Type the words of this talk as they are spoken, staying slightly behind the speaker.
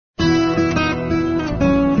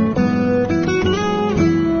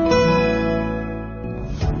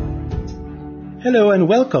Hello and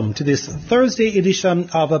welcome to this Thursday edition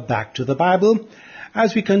of Back to the Bible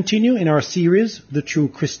as we continue in our series, The True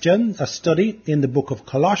Christian, a study in the book of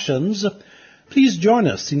Colossians. Please join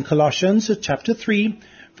us in Colossians chapter 3,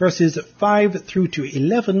 verses 5 through to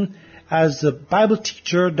 11 as the Bible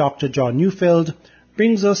teacher Dr. John Neufeld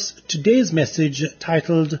brings us today's message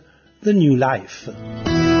titled, The New Life.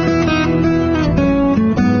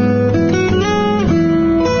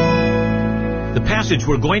 The passage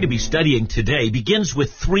we're going to be studying today begins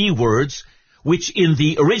with three words, which in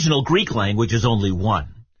the original Greek language is only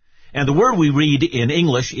one. And the word we read in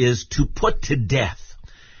English is to put to death.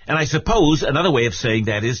 And I suppose another way of saying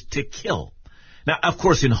that is to kill. Now, of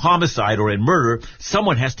course, in homicide or in murder,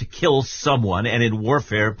 someone has to kill someone, and in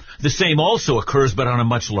warfare, the same also occurs, but on a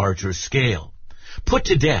much larger scale. Put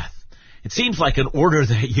to death. It seems like an order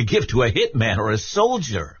that you give to a hitman or a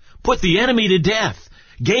soldier. Put the enemy to death.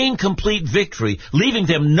 Gain complete victory, leaving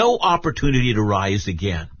them no opportunity to rise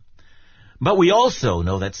again. But we also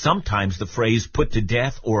know that sometimes the phrase put to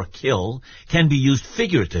death or kill can be used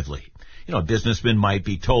figuratively. You know, a businessman might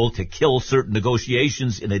be told to kill certain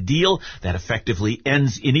negotiations in a deal that effectively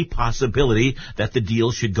ends any possibility that the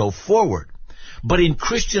deal should go forward. But in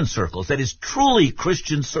Christian circles, that is truly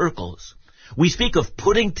Christian circles, we speak of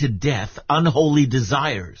putting to death unholy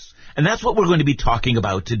desires. And that's what we're going to be talking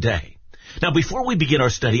about today. Now, before we begin our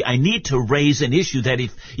study, I need to raise an issue that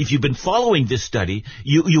if you've been following this study,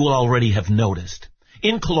 you will already have noticed.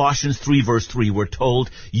 In Colossians 3, verse 3, we're told,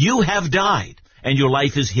 you have died, and your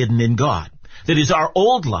life is hidden in God. That is, our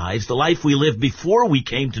old lives, the life we lived before we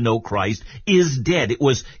came to know Christ, is dead. It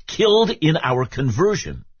was killed in our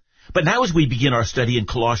conversion. But now as we begin our study in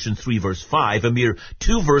Colossians 3, verse 5, a mere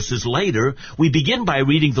 2 verses later, we begin by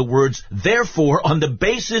reading the words, therefore, on the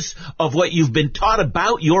basis of what you've been taught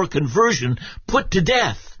about your conversion, put to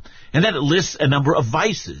death. And then it lists a number of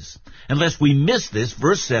vices. Unless we miss this,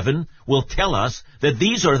 verse 7 will tell us that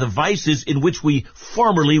these are the vices in which we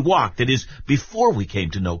formerly walked, that is, before we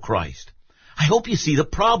came to know Christ. I hope you see the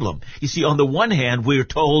problem. You see, on the one hand, we're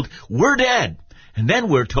told, we're dead. And then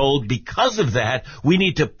we're told, because of that, we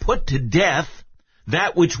need to put to death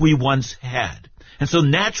that which we once had. And so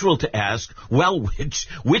natural to ask, well,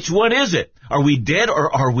 which one is it? Are we dead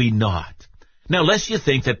or are we not? Now, lest you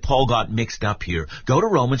think that Paul got mixed up here, go to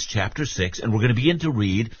Romans chapter 6, and we're going to begin to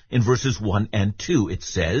read in verses 1 and 2. It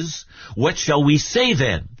says, what shall we say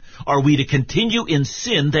then? Are we to continue in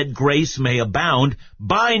sin that grace may abound?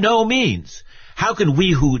 By no means. How can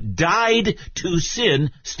we who died to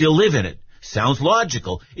sin still live in it? Sounds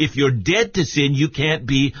logical. If you're dead to sin, you can't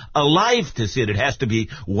be alive to sin. It has to be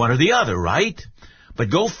one or the other, right? But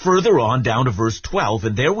go further on down to verse 12,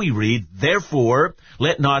 and there we read, therefore,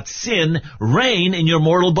 let not sin reign in your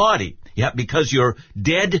mortal body. Yeah, because you're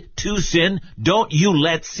dead to sin, don't you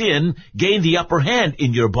let sin gain the upper hand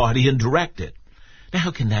in your body and direct it. Now,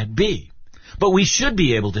 how can that be? But we should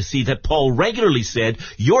be able to see that Paul regularly said,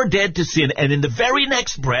 you're dead to sin, and in the very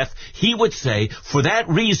next breath, he would say, for that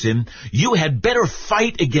reason, you had better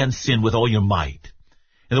fight against sin with all your might.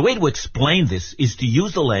 And the way to explain this is to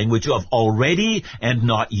use the language of already and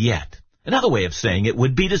not yet. Another way of saying it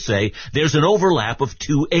would be to say there's an overlap of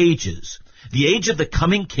two ages. The age of the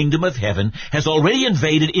coming kingdom of heaven has already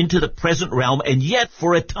invaded into the present realm, and yet,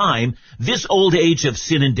 for a time, this old age of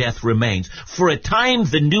sin and death remains. For a time,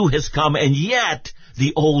 the new has come, and yet,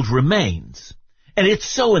 the old remains. And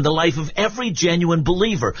it's so in the life of every genuine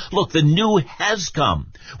believer. Look, the new has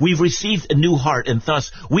come. We've received a new heart, and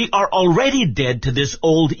thus, we are already dead to this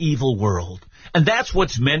old evil world. And that's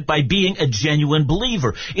what's meant by being a genuine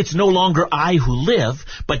believer. It's no longer I who live,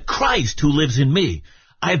 but Christ who lives in me.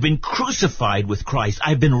 I've been crucified with Christ.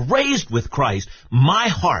 I've been raised with Christ. My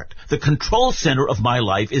heart, the control center of my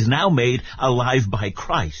life, is now made alive by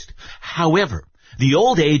Christ. However, the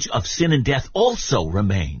old age of sin and death also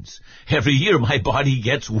remains. Every year my body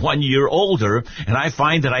gets 1 year older, and I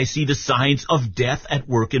find that I see the signs of death at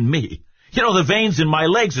work in me. You know, the veins in my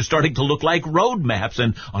legs are starting to look like road maps,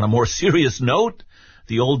 and on a more serious note,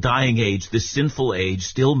 the old dying age, this sinful age,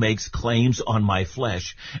 still makes claims on my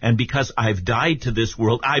flesh. And because I've died to this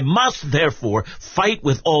world, I must therefore fight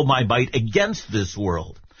with all my might against this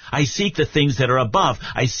world. I seek the things that are above.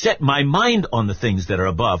 I set my mind on the things that are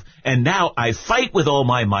above. And now I fight with all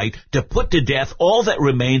my might to put to death all that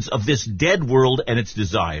remains of this dead world and its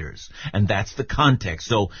desires. And that's the context.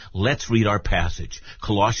 So let's read our passage.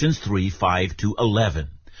 Colossians 3, 5 to 11.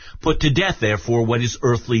 Put to death, therefore, what is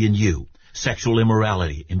earthly in you. Sexual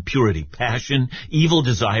immorality, impurity, passion, evil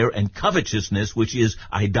desire, and covetousness, which is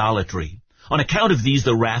idolatry. On account of these,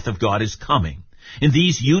 the wrath of God is coming. In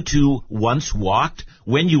these you too once walked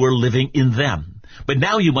when you were living in them. But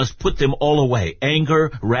now you must put them all away,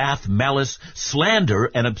 anger, wrath, malice,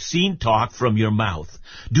 slander, and obscene talk from your mouth.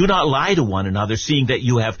 Do not lie to one another, seeing that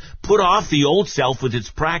you have put off the old self with its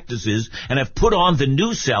practices, and have put on the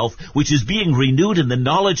new self, which is being renewed in the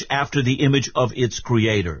knowledge after the image of its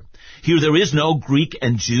Creator. Here there is no Greek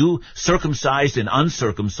and Jew, circumcised and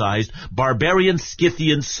uncircumcised, barbarian,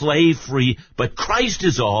 Scythian, slave free, but Christ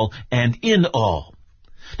is all and in all.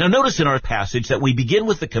 Now notice in our passage that we begin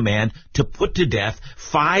with the command to put to death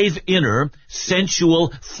 5 inner,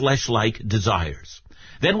 sensual, flesh-like desires.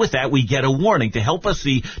 Then with that we get a warning to help us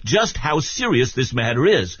see just how serious this matter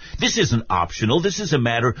is. This isn't optional. This is a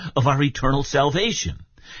matter of our eternal salvation.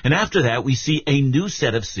 And after that, we see a new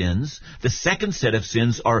set of sins. The second set of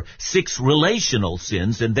sins are 6 relational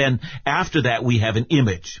sins, and then after that, we have an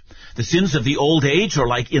image. The sins of the old age are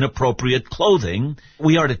like inappropriate clothing.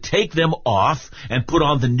 We are to take them off and put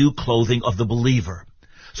on the new clothing of the believer.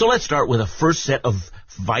 So let's start with a first set of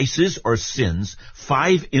vices or sins,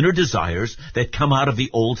 5 inner desires that come out of the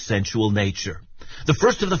old sensual nature. The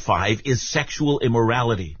first of the 5 is sexual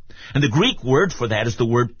immorality, and the Greek word for that is the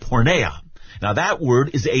word porneia. Now that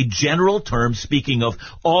word is a general term speaking of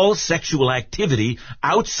all sexual activity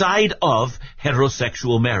outside of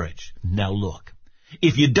heterosexual marriage. Now look,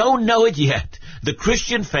 if you don't know it yet, the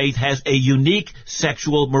Christian faith has a unique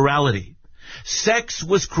sexual morality. Sex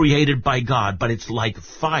was created by God, but it's like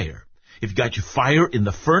fire. If you got your fire in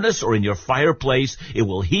the furnace or in your fireplace, it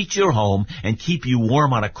will heat your home and keep you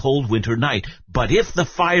warm on a cold winter night. But if the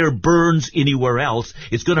fire burns anywhere else,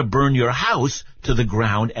 it's going to burn your house to the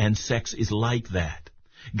ground, and sex is like that.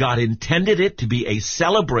 God intended it to be a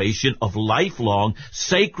celebration of lifelong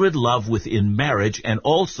sacred love within marriage, and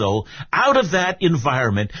also out of that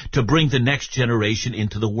environment to bring the next generation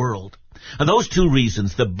into the world. And those 2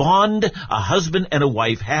 reasons, the bond a husband and a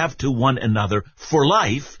wife have to one another for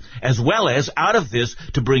life, as well as out of this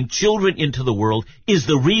to bring children into the world, is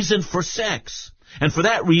the reason for sex. And for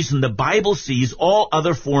that reason, the Bible sees all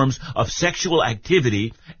other forms of sexual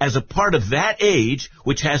activity as a part of that age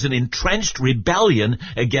which has an entrenched rebellion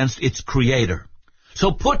against its Creator.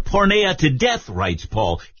 So put porneia to death, writes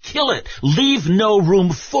Paul. Kill it. Leave no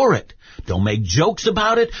room for it. Don't make jokes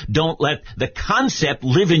about it. Don't let the concept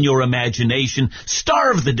live in your imagination.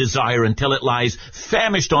 Starve the desire until it lies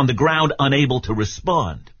famished on the ground, unable to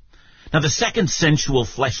respond. Now, the second sensual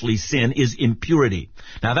fleshly sin is impurity.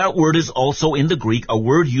 Now, that word is also in the Greek a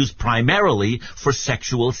word used primarily for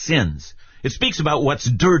sexual sins. It speaks about what's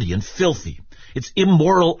dirty and filthy. It's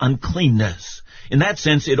immoral uncleanness. In that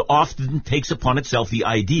sense, it often takes upon itself the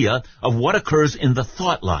idea of what occurs in the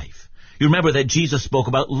thought life. You remember that Jesus spoke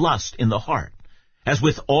about lust in the heart. As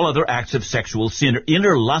with all other acts of sexual sin,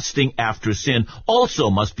 inner lusting after sin also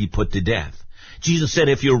must be put to death. Jesus said,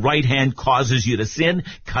 if your right hand causes you to sin,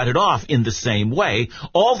 cut it off. In the same way,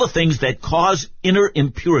 all the things that cause inner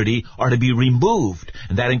impurity are to be removed,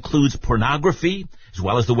 and that includes pornography, as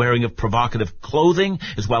well as the wearing of provocative clothing,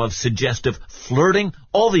 as well as suggestive flirting.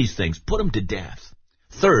 All these things, put them to death.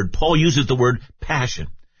 Third, Paul uses the word passion,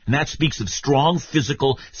 and that speaks of strong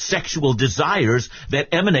physical sexual desires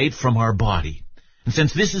that emanate from our body. And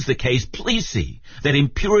since this is the case, please see that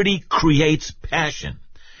impurity creates passion.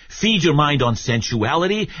 Feed your mind on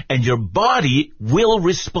sensuality, and your body will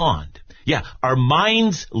respond. Yeah, our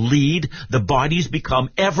minds lead, the bodies become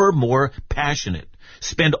ever more passionate.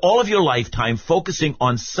 Spend all of your lifetime focusing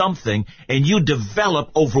on something, and you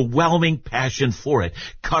develop overwhelming passion for it.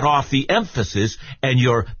 Cut off the emphasis, and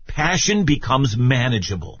your passion becomes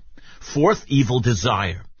manageable. Fourth, evil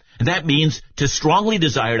desire. And that means to strongly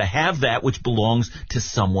desire to have that which belongs to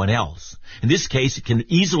someone else. In this case, it can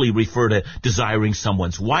easily refer to desiring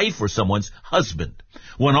someone's wife or someone's husband.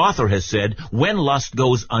 One author has said, when lust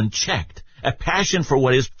goes unchecked, a passion for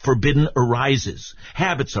what is forbidden arises.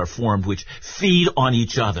 Habits are formed which feed on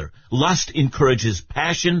each other. Lust encourages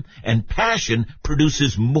passion, and passion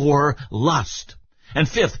produces more lust. And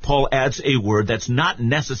fifth, Paul adds a word that's not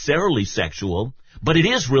necessarily sexual, but it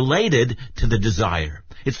is related to the desire.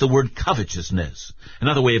 It's the word covetousness.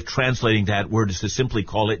 Another way of translating that word is to simply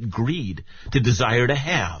call it greed, to desire to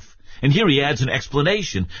have. And here he adds an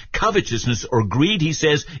explanation. Covetousness or greed, he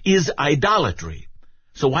says, is idolatry.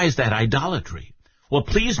 So why is that idolatry? Well,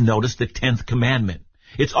 please notice the 10th commandment.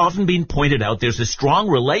 It's often been pointed out there's a strong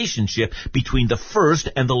relationship between the first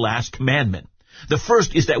and the last commandment. The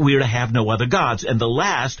first is that we are to have no other gods, and the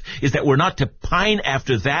last is that we're not to pine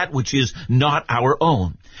after that which is not our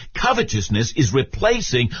own. Covetousness is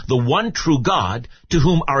replacing the one true God to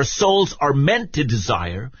whom our souls are meant to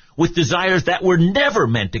desire with desires that were never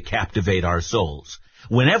meant to captivate our souls.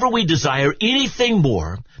 Whenever we desire anything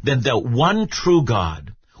more than the one true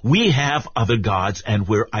God, We have other gods and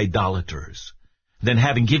we're idolaters. Then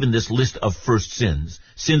having given this list of first sins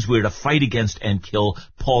we're to fight against and kill,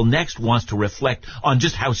 Paul next wants to reflect on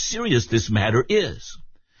just how serious this matter is.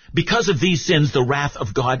 Because of these sins, the wrath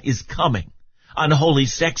of God is coming. Unholy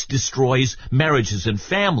sex destroys marriages and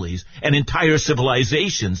families and entire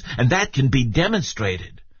civilizations, and that can be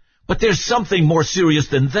demonstrated. But there's something more serious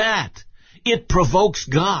than that. It provokes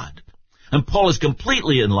God. And Paul is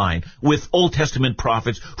completely in line with Old Testament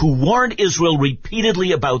prophets who warned Israel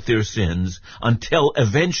repeatedly about their sins until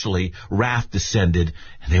eventually wrath descended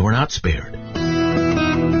and they were not spared.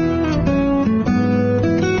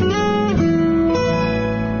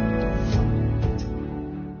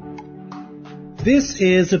 This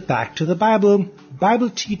is Back to the Bible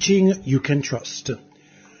teaching you can trust.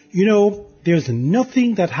 You know, there's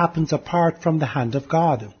nothing that happens apart from the hand of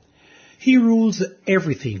God. He rules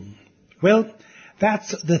everything. Well,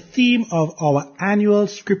 that's the theme of our annual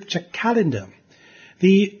scripture calendar.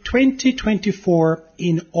 The 2024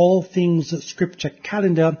 In All Things scripture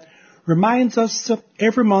calendar reminds us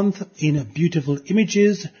every month in beautiful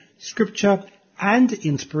images, scripture, and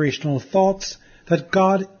inspirational thoughts that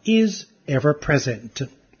God is ever present.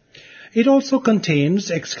 It also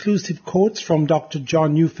contains exclusive quotes from Dr.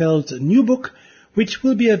 John Neufeld's new book, which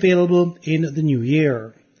will be available in the new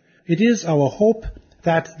year. It is our hope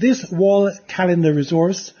that this wall calendar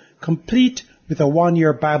resource, complete with a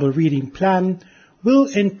one-year Bible reading plan, will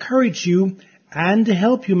encourage you and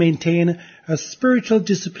help you maintain a spiritual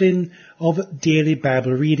discipline of daily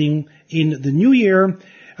Bible reading in the new year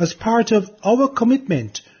as part of our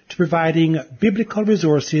commitment to providing biblical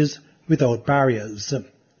resources without barriers.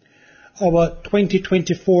 Our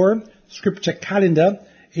 2024 scripture calendar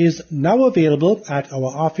is now available at our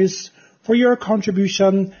office for your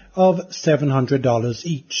contribution of $700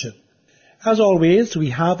 each. As always,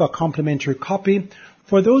 we have a complimentary copy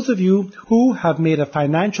for those of you who have made a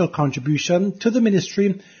financial contribution to the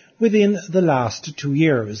ministry within the last 2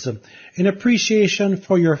 years, in appreciation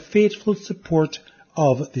for your faithful support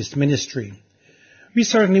of this ministry. We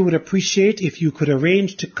certainly would appreciate if you could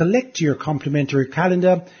arrange to collect your complimentary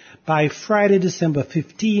calendar by Friday, December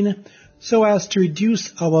 15, so as to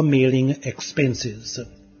reduce our mailing expenses.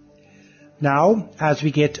 Now, as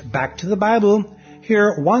we get back to the Bible,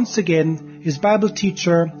 here once again is Bible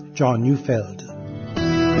teacher John Neufeld.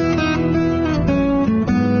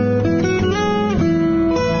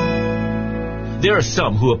 There are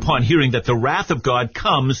some who, upon hearing that the wrath of God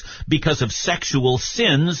comes because of sexual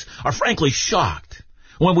sins, are frankly shocked.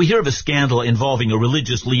 When we hear of a scandal involving a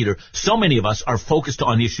religious leader, so many of us are focused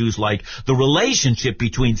on issues like the relationship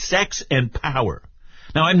between sex and power.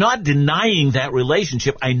 Now, I'm not denying that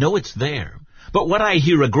relationship. I know it's there. But what I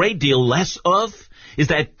hear a great deal less of is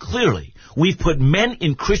that clearly we've put men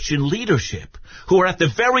in Christian leadership who are at the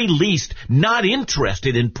very least not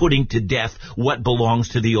interested in putting to death what belongs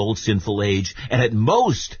to the old sinful age. And at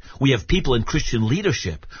most, we have people in Christian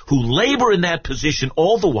leadership who labor in that position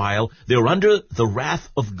all the while they're under the wrath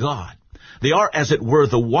of God. They are, as it were,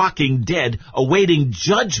 the walking dead awaiting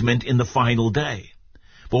judgment in the final day.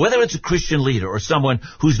 But whether it's a Christian leader or someone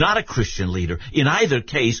who's not a Christian leader, in either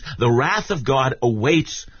case, the wrath of God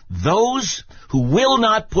awaits those who will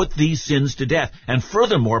not put these sins to death. And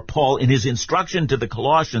furthermore, Paul, in his instruction to the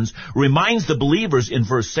Colossians, reminds the believers in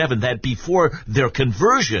verse 7 that before their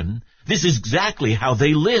conversion, this is exactly how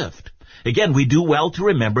they lived. Again, we do well to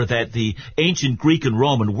remember that the ancient Greek and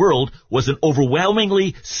Roman world was an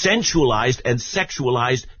overwhelmingly sensualized and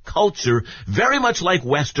sexualized culture, very much like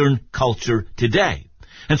Western culture today.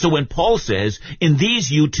 And so when Paul says, in these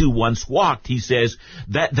you too once walked, he says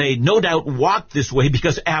that they no doubt walked this way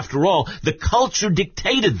because, after all, the culture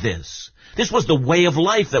dictated this. This was the way of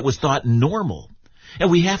life that was thought normal. And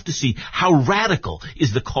we have to see how radical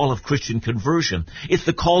is the call of Christian conversion. It's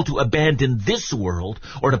the call to abandon this world,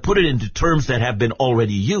 or to put it into terms that have been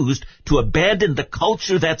already used, to abandon the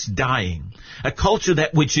culture that's dying. A culture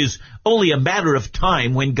that which is only a matter of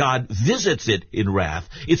time when God visits it in wrath.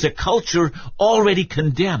 It's a culture already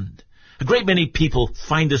condemned. A great many people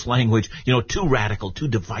find this language, too radical, too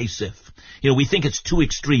divisive. We think it's too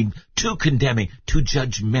extreme, too condemning, too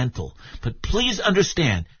judgmental. But please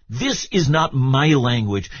understand, this is not my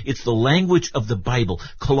language. It's the language of the Bible.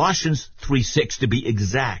 Colossians 3:6 to be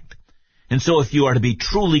exact. And so if you are to be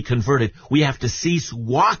truly converted, we have to cease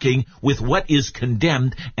walking with what is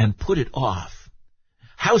condemned and put it off.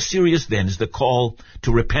 How serious then is the call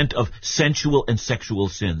to repent of sensual and sexual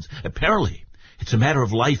sins? Apparently, it's a matter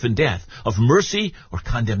of life and death, of mercy or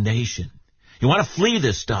condemnation. You want to flee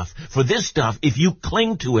this stuff, for this stuff, if you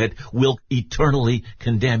cling to it, will eternally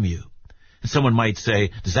condemn you. And someone might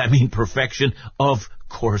say, does that mean perfection? Of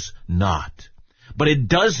course not. But it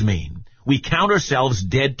does mean we count ourselves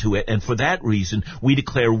dead to it, and for that reason, we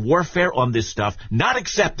declare warfare on this stuff, not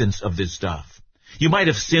acceptance of this stuff. You might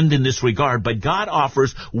have sinned in this regard, but God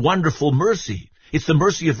offers wonderful mercy. It's the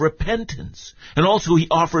mercy of repentance. And also He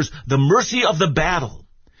offers the mercy of the battle.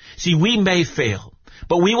 See, we may fail,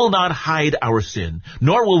 but we will not hide our sin,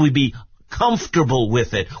 nor will we be comfortable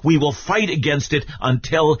with it. We will fight against it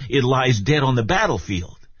until it lies dead on the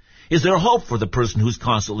battlefield. Is there hope for the person who's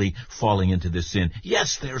constantly falling into this sin?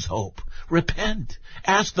 Yes, there's hope. Repent.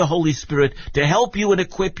 Ask the Holy Spirit to help you and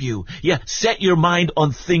equip you. Yeah, set your mind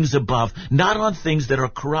on things above, not on things that are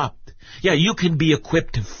corrupt. Yeah, you can be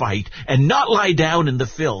equipped to fight and not lie down in the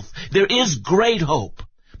filth. There is great hope.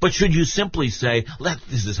 But should you simply say,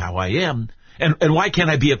 this is how I am, and why can't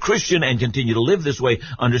I be a Christian and continue to live this way?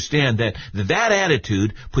 Understand that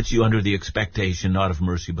attitude puts you under the expectation not of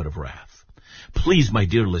mercy but of wrath. Please, my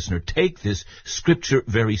dear listener, take this scripture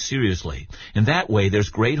very seriously. In that way, there's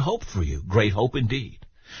great hope for you, great hope indeed.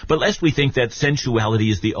 But lest we think that sensuality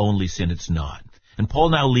is the only sin, it's not. And Paul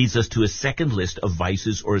now leads us to a second list of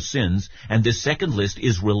vices or sins, and this second list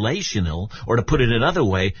is relational, or to put it another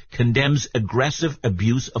way, condemns aggressive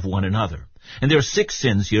abuse of one another. And there are 6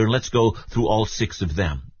 sins here, and let's go through all 6 of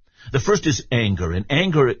them. The first is anger, and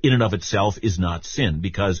anger in and of itself is not sin,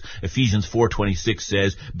 because Ephesians 4:26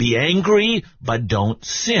 says, be angry, but don't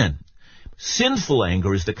sin. Sinful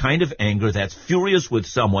anger is the kind of anger that's furious with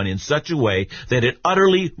someone in such a way that it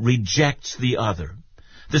utterly rejects the other.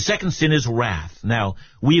 The second sin is wrath. Now,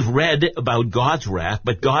 we've read about God's wrath,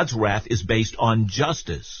 but God's wrath is based on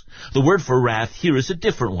justice. The word for wrath here is a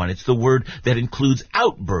different one. It's the word that includes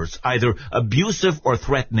outbursts, either abusive or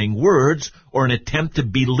threatening words, or an attempt to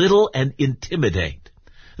belittle and intimidate.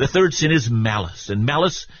 The third sin is malice, and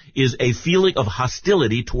malice is a feeling of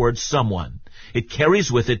hostility towards someone. It carries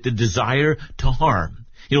with it the desire to harm.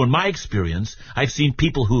 In my experience, I've seen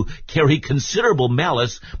people who carry considerable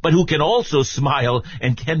malice, but who can also smile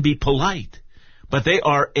and can be polite. But they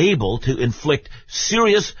are able to inflict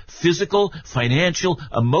serious physical, financial,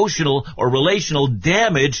 emotional, or relational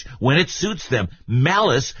damage when it suits them.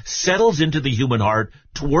 Malice settles into the human heart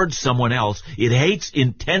towards someone else. It hates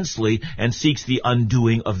intensely and seeks the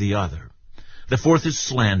undoing of the other. The fourth is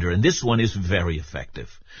slander, and this one is very effective.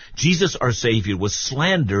 Jesus, our Savior, was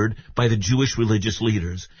slandered by the Jewish religious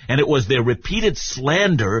leaders, and it was their repeated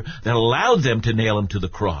slander that allowed them to nail him to the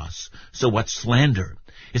cross. So what's slander?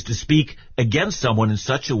 Is to speak against someone in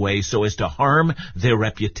such a way so as to harm their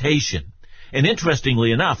reputation. And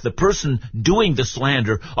interestingly enough, the person doing the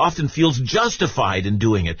slander often feels justified in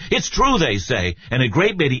doing it. It's true, they say, and in a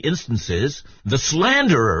great many instances, the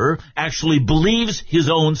slanderer actually believes his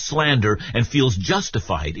own slander and feels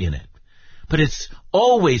justified in it. But it's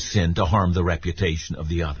always sin to harm the reputation of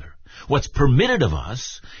the other. What's permitted of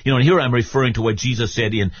us, and here I'm referring to what Jesus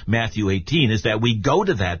said in Matthew 18, is that we go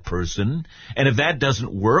to that person, and if that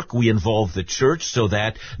doesn't work, we involve the church so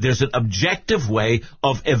that there's an objective way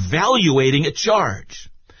of evaluating a charge.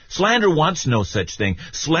 Slander wants no such thing.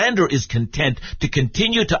 Slander is content to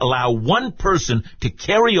continue to allow one person to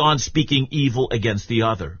carry on speaking evil against the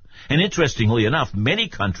other. And interestingly enough, many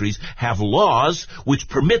countries have laws which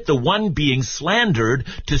permit the one being slandered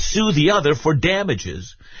to sue the other for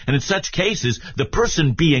damages. And in such cases, the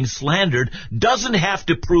person being slandered doesn't have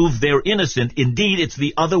to prove they're innocent. Indeed, it's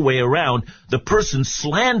the other way around. The person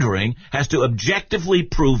slandering has to objectively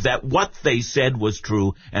prove that what they said was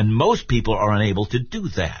true, and most people are unable to do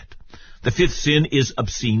that. The fifth sin is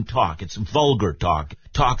obscene talk. It's vulgar talk,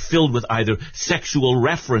 talk filled with either sexual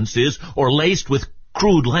references or laced with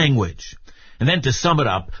crude language. And then to sum it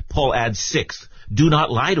up, Paul adds sixth, do not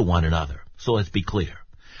lie to one another. So let's be clear.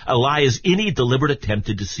 A lie is any deliberate attempt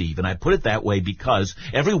to deceive, and I put it that way because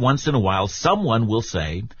every once in a while someone will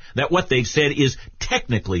say that what they've said is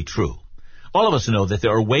technically true. All of us know that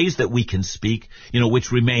there are ways that we can speak,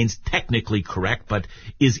 which remains technically correct, but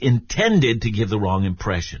is intended to give the wrong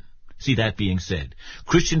impression. See, that being said,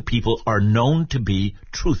 Christian people are known to be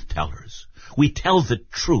truth tellers. We tell the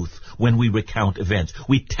truth when we recount events.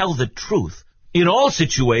 We tell the truth in all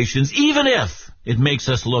situations, even if it makes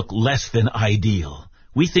us look less than ideal.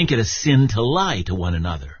 We think it a sin to lie to one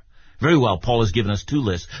another. Very well, Paul has given us two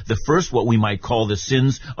lists. The first, what we might call the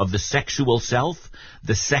sins of the sexual self.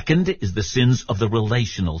 The second is the sins of the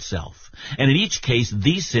relational self. And in each case,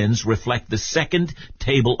 these sins reflect the second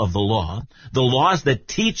table of the laws that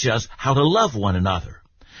teach us how to love one another.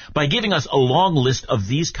 By giving us a long list of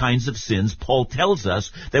these kinds of sins, Paul tells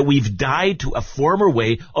us that we've died to a former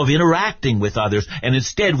way of interacting with others, and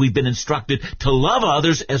instead we've been instructed to love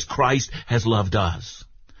others as Christ has loved us.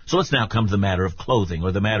 So let's now come to the matter of clothing,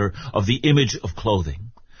 or the matter of the image of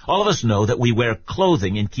clothing. All of us know that we wear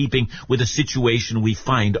clothing in keeping with the situation we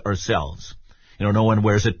find ourselves. No one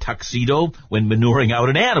wears a tuxedo when manuring out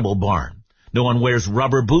an animal barn. No one wears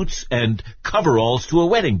rubber boots and coveralls to a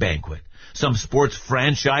wedding banquet. Some sports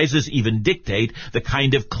franchises even dictate the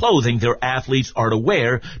kind of clothing their athletes are to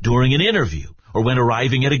wear during an interview or when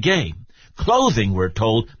arriving at a game. Clothing, we're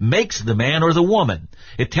told, makes the man or the woman.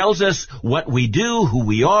 It tells us what we do, who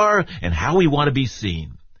we are, and how we want to be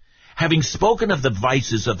seen. Having spoken of the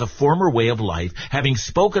vices of the former way of life, having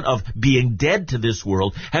spoken of being dead to this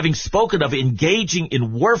world, having spoken of engaging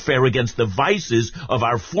in warfare against the vices of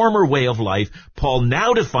our former way of life, Paul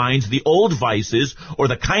now defines the old vices, or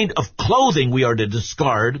the kind of clothing we are to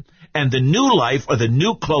discard, and the new life, or the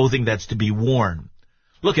new clothing that's to be worn.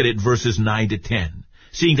 Look at it, verses 9 to 10.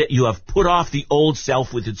 Seeing that you have put off the old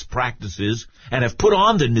self with its practices, and have put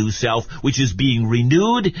on the new self, which is being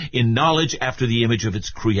renewed in knowledge after the image of its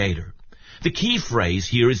Creator. The key phrase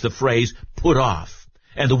here is the phrase, put off,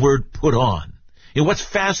 and the word put on. And what's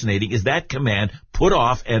fascinating is that command, put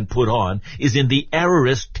off and put on, is in the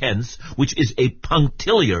aorist tense, which is a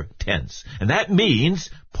punctiliar tense. And that means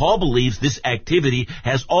Paul believes this activity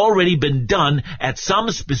has already been done at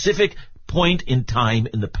some specific point in time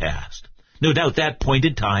in the past. No doubt that point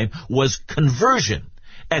in time was conversion.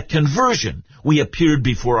 At conversion, we appeared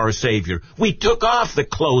before our Savior. We took off the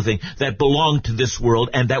clothing that belonged to this world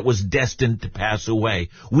and that was destined to pass away.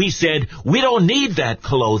 We said, we don't need that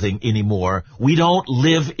clothing anymore. We don't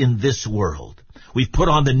live in this world. We've put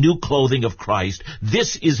on the new clothing of Christ.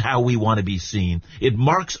 This is how we want to be seen. It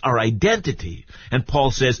marks our identity. And Paul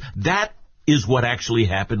says that is what actually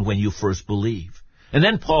happened when you first believe. And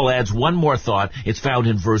then Paul adds one more thought. It's found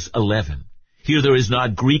in verse 11. Here there is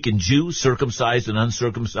not Greek and Jew, circumcised and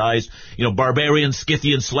uncircumcised, barbarian,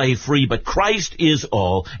 Scythian, slave free, but Christ is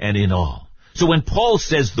all and in all. So when Paul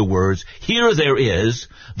says the words, here there is,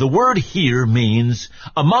 the word here means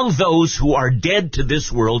among those who are dead to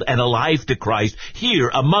this world and alive to Christ,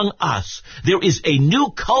 here among us, there is a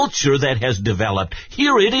new culture that has developed.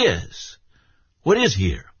 Here it is. What is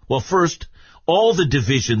here? Well, first, all the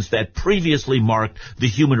divisions that previously marked the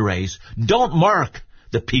human race don't mark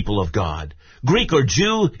the people of God. Greek or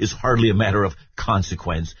Jew is hardly a matter of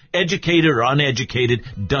consequence. Educated or uneducated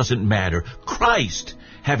doesn't matter. Christ,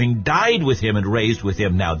 having died with him and raised with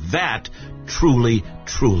him, now that truly,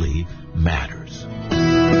 truly matters.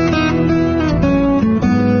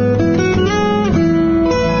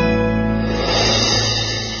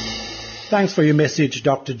 Thanks for your message,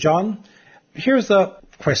 Dr. John. Here's a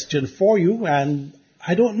question for you, and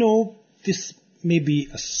I don't know, this may be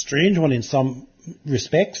a strange one in some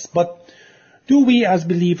respects, but do we as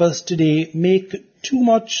believers today make too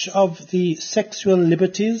much of the sexual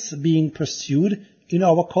liberties being pursued in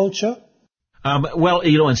our culture? Well,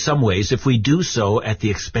 in some ways, if we do so at the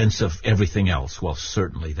expense of everything else, well,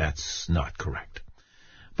 certainly that's not correct.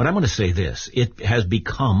 But I'm going to say this. It has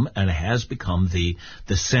become the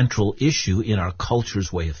central issue in our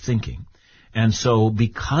culture's way of thinking. And so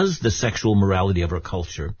because the sexual morality of our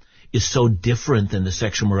culture is so different than the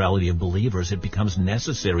sexual morality of believers, it becomes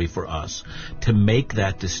necessary for us to make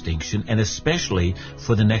that distinction, and especially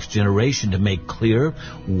for the next generation to make clear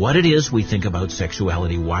what it is we think about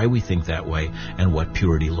sexuality, why we think that way, and what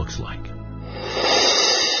purity looks like.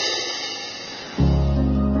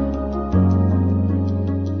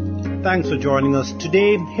 Thanks for joining us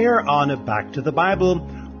today here on Back to the Bible,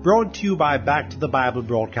 brought to you by Back to the Bible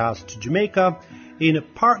Broadcast Jamaica, in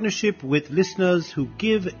partnership with listeners who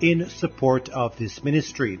give in support of this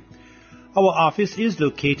ministry. Our office is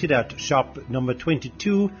located at shop number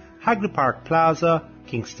 22, Hagley Park Plaza,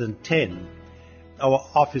 Kingston 10. Our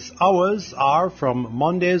office hours are from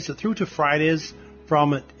Mondays through to Fridays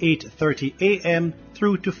from 8:30 a.m.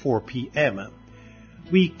 through to 4 p.m.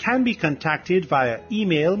 We can be contacted via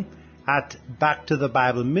email at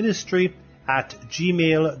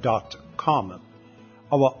backtothebibleministry@gmail.com.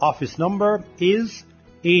 Our office number is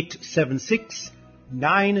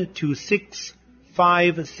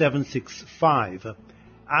 876-926-5765,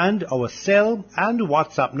 and our cell and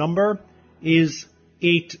WhatsApp number is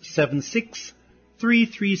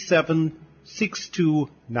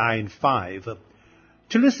 876-337-6295.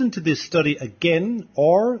 To listen to this study again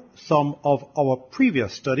or some of our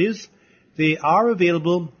previous studies, they are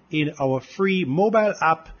available in our free mobile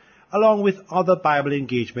app along with other Bible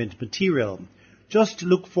engagement material. Just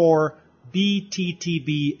look for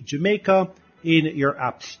BTTB Jamaica in your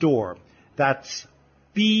app store. That's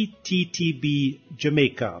BTTB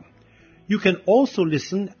Jamaica. You can also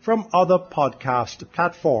listen from other podcast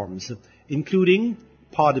platforms, including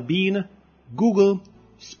Podbean, Google,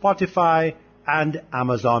 Spotify, and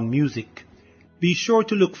Amazon Music. Be sure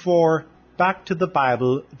to look for Back to the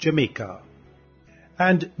Bible Jamaica.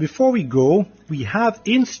 And before we go, we have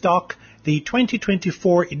in stock the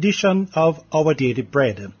 2024 edition of Our Daily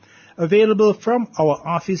Bread, available from our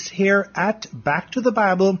office here at Back to the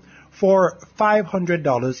Bible for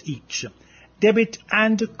 $500 each. Debit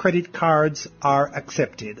and credit cards are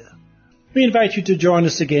accepted. We invite you to join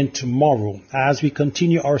us again tomorrow as we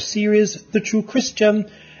continue our series, The True Christian,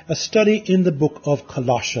 a study in the book of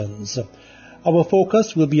Colossians. Our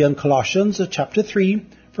focus will be on Colossians chapter 3,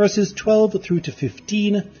 verses 12 through to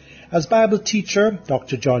 15, as Bible teacher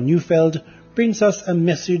Dr. John Neufeld brings us a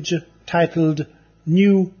message titled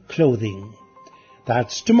New Clothing.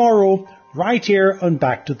 That's tomorrow, right here on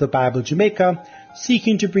Back to the Bible Jamaica,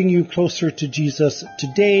 seeking to bring you closer to Jesus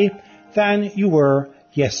today than you were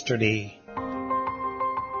yesterday.